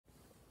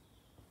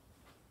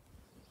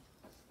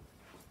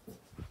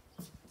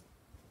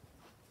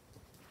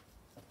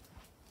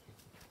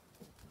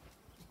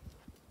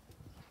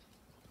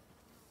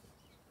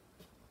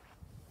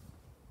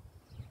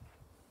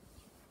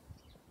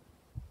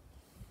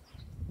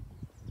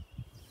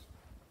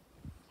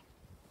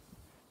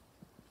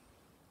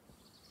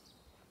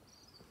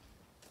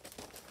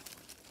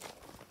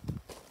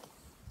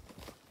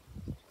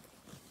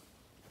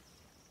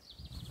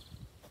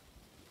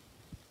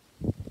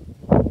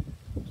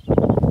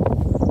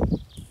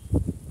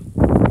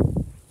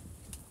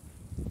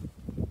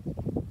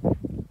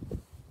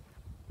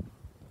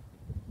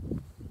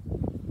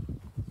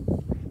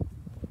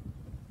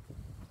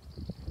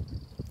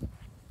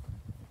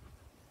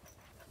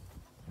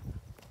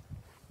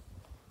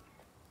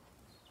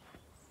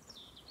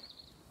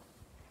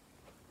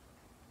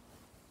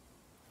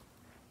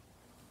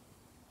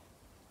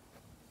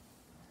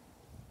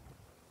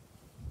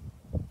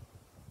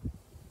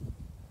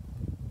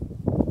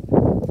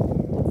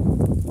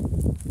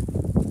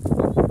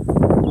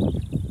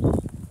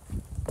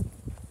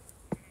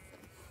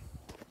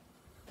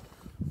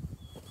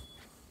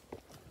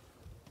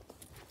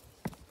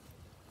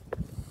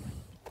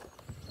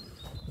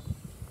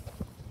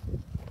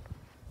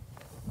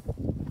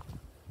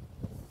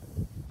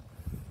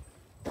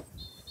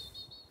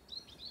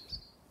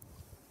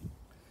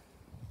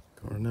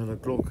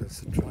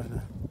glaucus are trying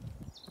to...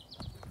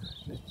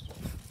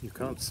 You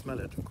can't smell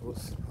it, of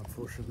course,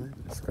 unfortunately,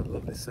 but it's got a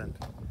lovely scent.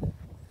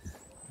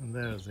 And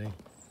there are the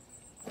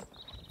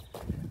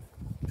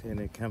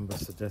Peony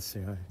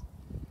sedecii.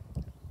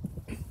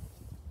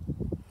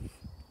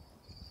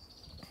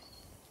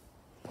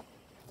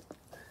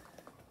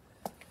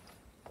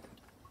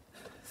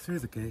 Through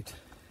the gate.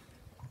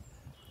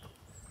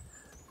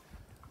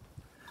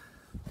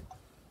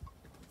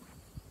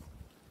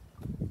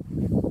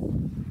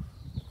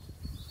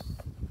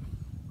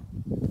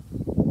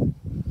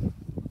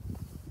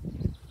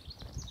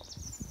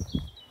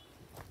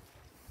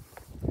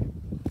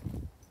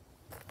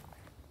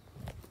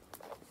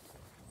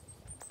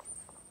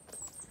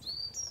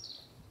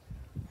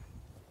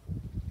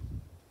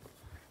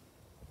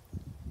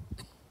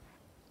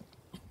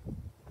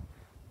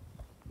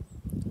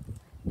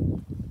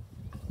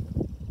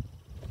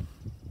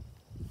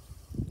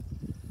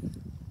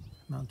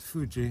 Mount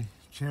Fuji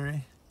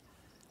cherry.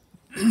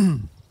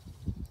 The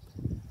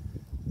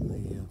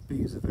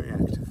bees are very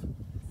active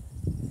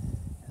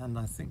and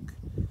I think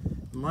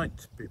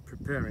might be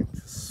preparing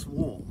to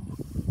swarm.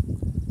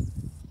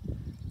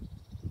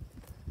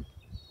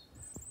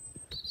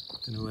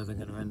 Don't know where they're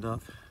going to end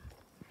up.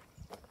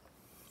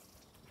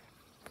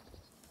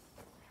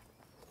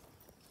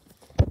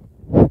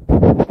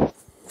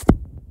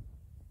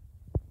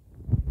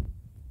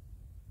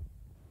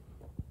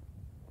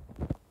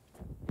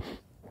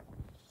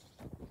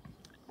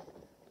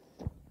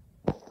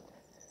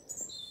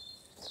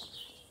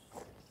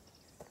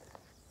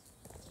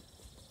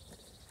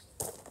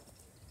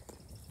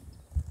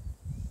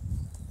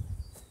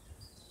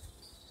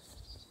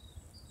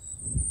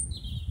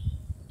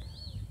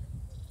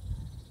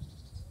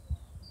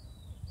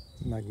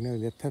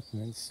 Magnolia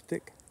peppermint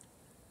stick.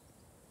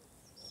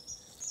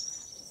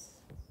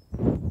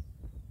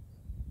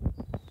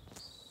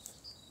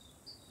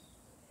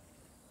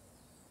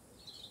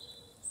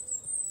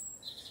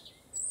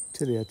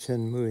 Tilia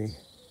Chen Mui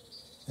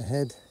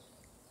ahead.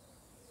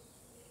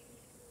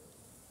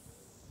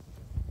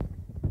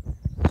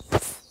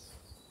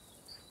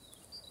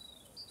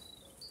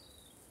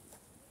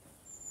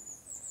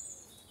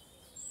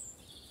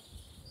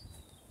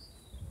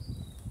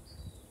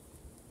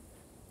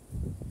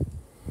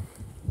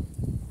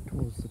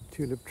 Towards the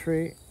tulip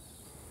tree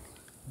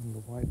and the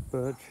white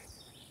birch.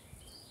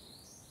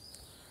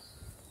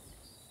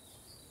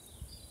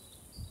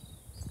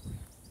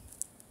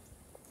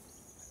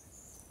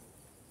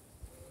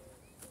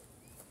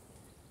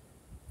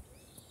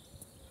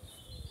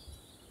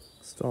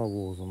 Star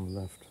Wars on the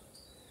left,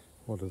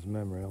 Waters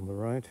Memory on the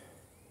right.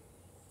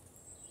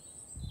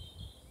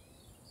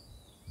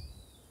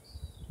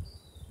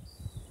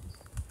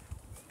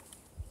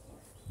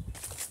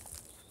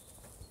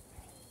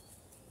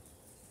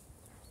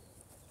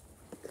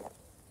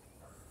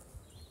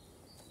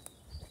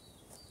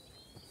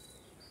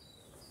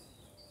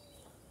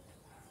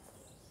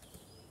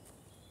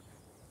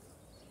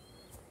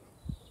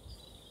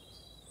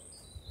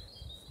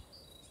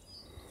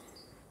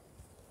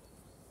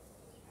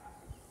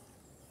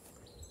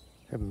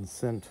 Heaven's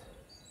Sent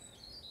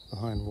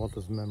behind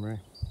Waters Memory.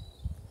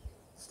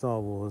 Star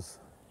Wars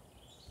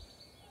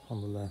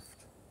on the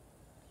left.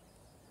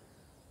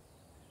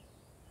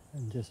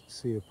 And just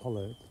see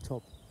Apollo at the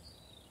top.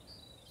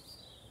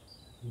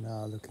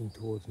 Now looking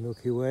towards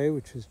Milky Way,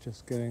 which is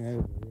just going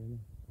over really.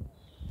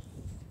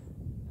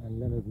 And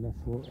Leonard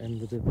Nessel in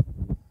the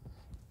distance.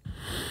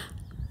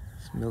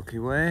 It's Milky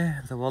Way,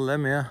 the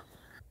Wallemia.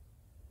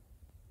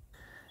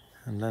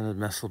 And Leonard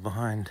Nessel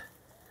behind.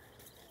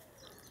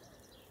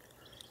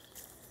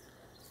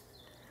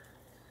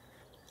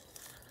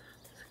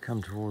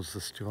 Come towards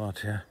the Stuart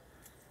here.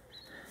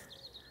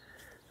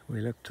 We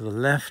look to the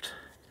left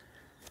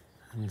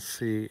and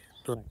see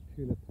black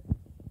tulip.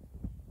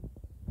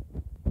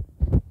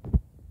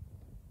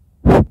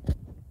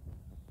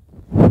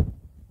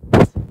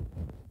 Against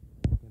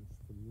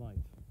the light.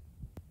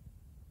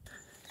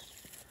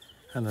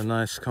 And a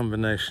nice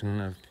combination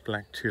of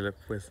black tulip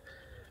with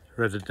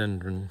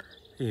rhododendron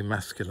E.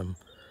 masculum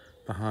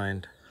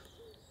behind.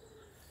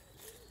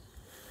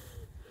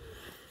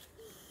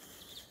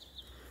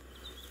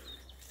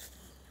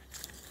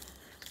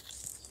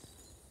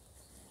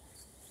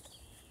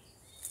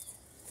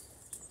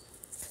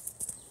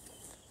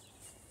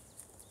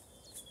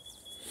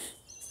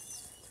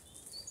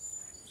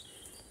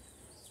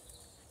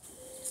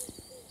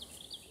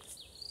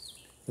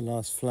 The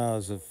last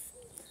flowers of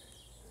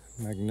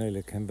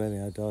Magnolia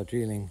Campbellia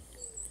Darjeeling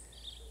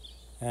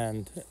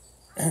and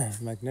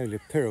Magnolia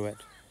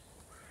Pirouette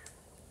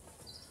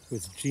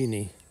with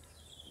Genie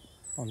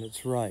on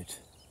its right.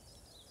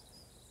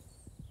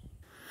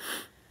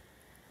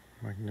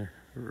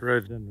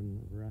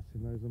 Rhododendron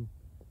racemosum.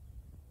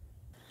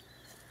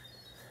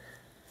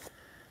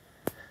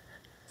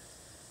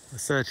 A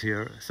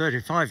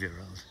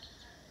 35-year-old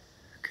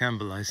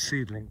Campbellized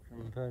seedling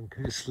from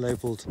Verncoos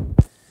labelled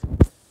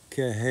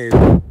Kehe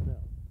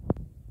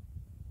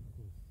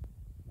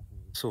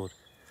sword.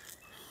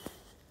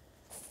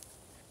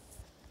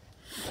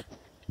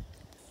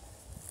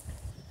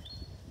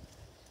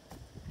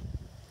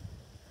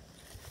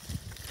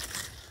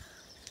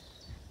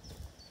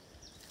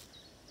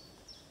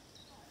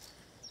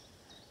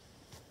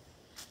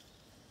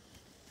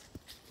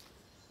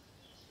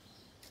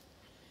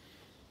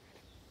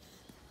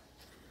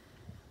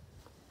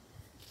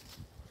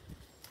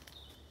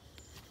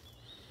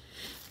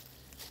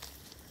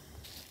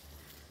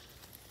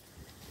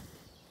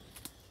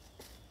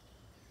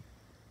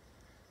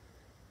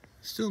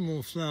 Still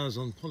more flowers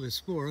on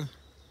Polyspora.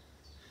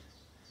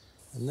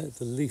 And note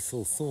the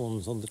lethal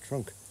thorns on the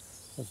trunk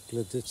of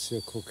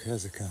Gladitsia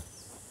caucasica.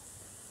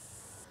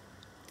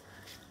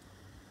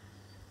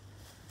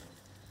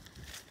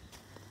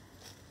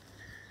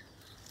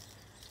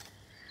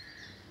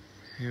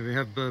 Here we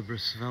have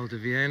Berberis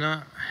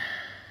valdiviana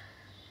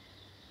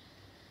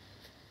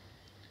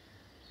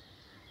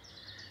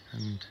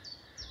and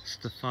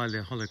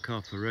Staphylia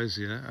holocarpa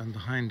rosea, and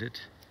behind it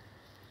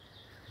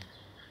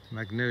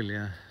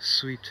Magnolia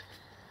sweet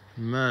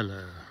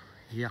merlot.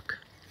 Yuck.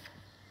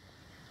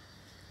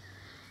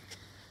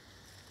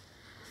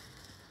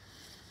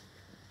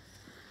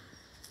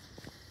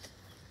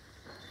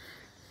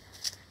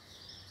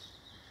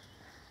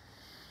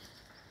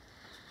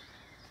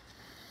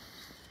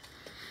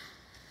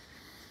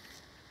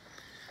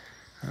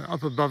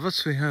 Up above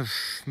us we have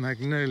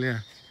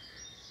Magnolia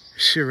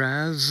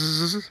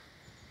Shiraz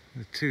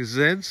with 2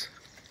 Z's.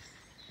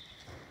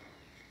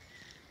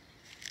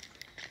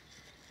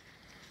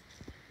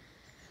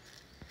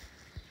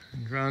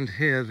 And round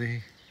here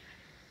the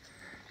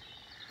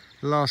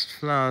last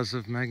flowers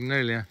of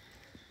Magnolia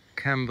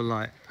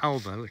Campbelli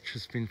alba, which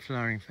has been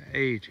flowering for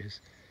ages.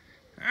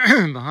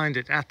 Behind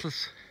it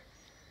Atlas,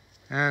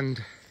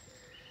 and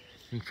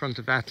in front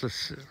of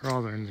Atlas,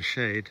 rather in the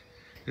shade,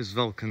 is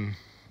Vulcan.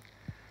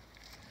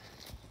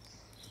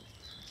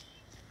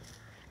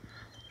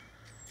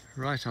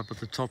 Right up at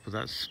the top of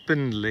that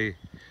spindly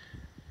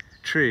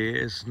tree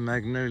is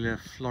Magnolia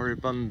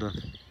floribunda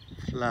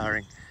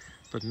flowering,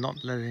 but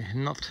not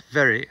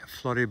very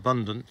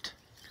floribundant.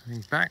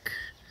 Coming back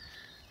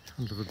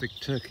under the big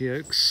turkey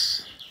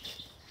oaks,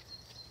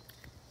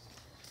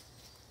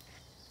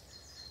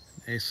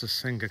 Acer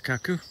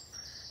Sengakaku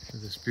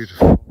with this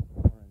beautiful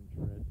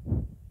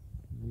orange-red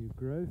new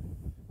growth.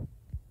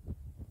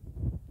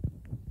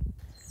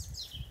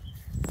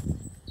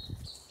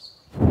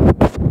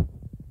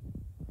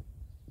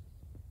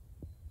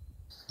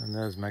 And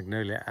there's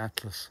Magnolia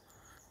Atlas.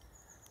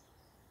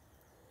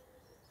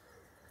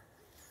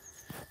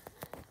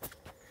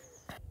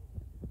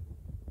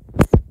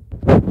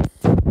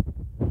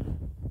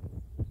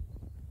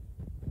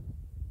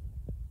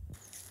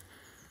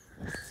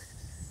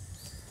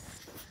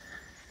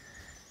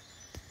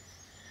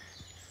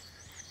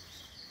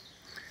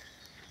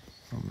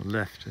 On the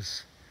left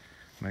is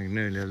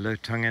Magnolia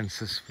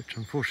lotungensis, which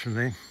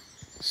unfortunately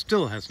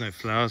still has no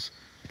flowers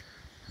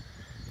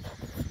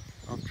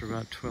after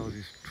about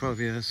 12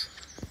 years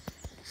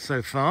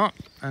so far,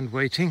 and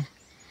waiting.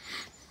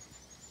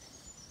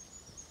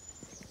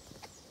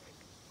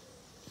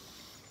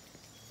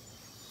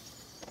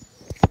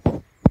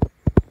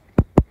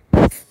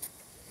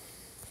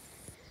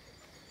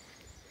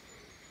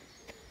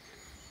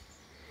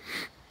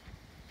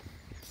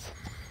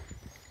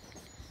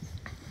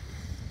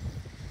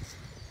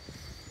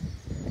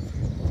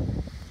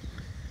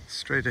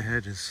 Straight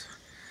ahead is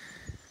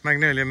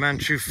Magnolia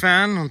Manchu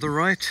fan on the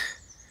right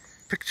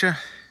picture,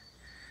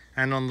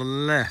 and on the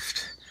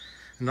left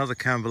another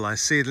Campbelli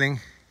seedling,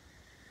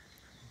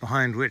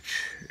 behind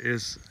which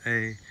is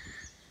a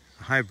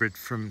hybrid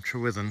from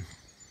Trewithen,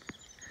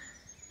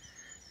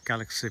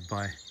 Galaxy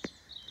by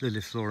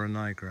Liliflora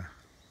nigra.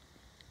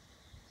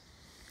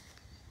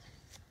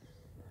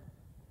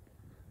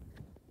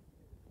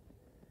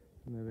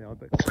 And there they are, a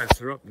bit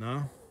closer up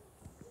now.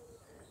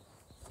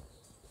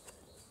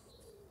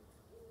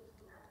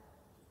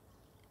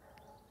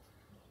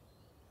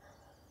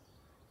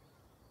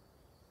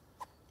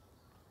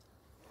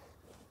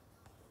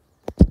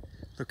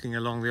 Looking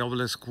along the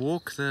obelisk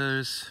walk,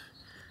 there's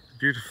a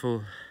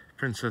beautiful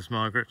Princess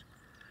Margaret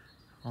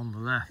on the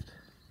left,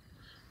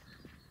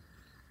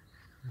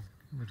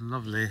 with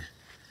lovely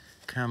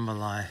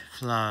Campbelli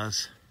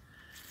flowers.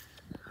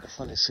 A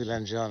funny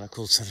Soulangiana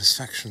called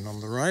Satisfaction on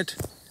the right.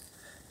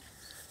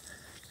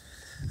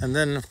 And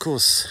then, of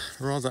course,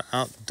 rather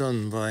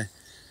outdone by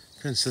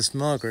Princess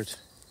Margaret,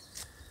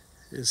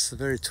 is the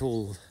very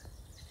tall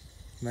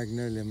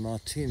Magnolia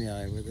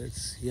Martinii with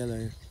its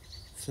yellow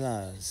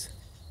flowers.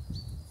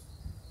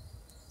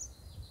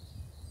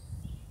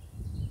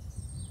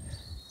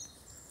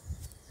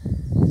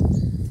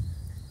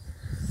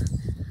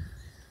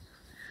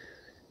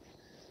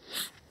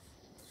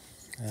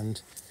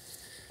 And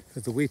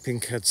with the weeping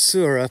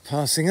Katsura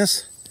passing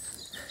us,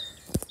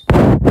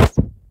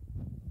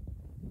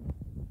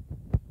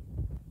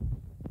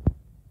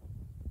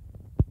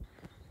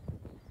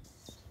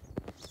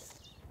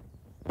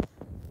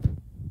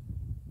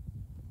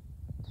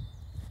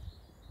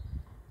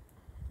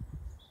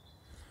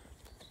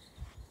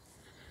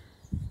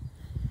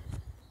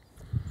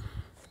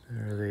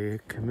 there are the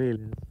camellias,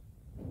 which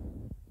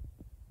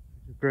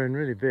have grown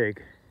really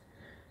big,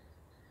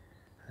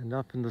 and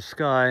up in the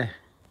sky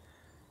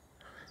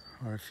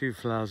are a few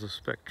flowers of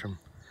spectrum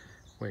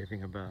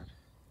waving about.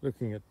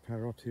 Looking at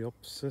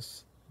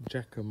Parotiopsis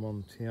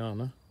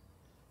jacomontiana,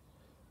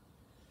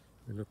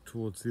 we look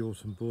towards the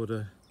autumn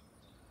border,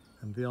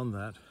 and beyond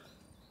that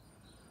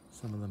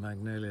some of the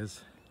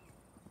magnolias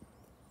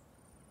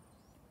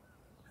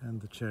and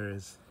the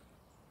cherries.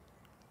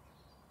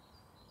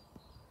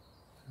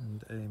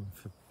 and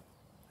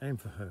aim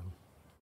for home.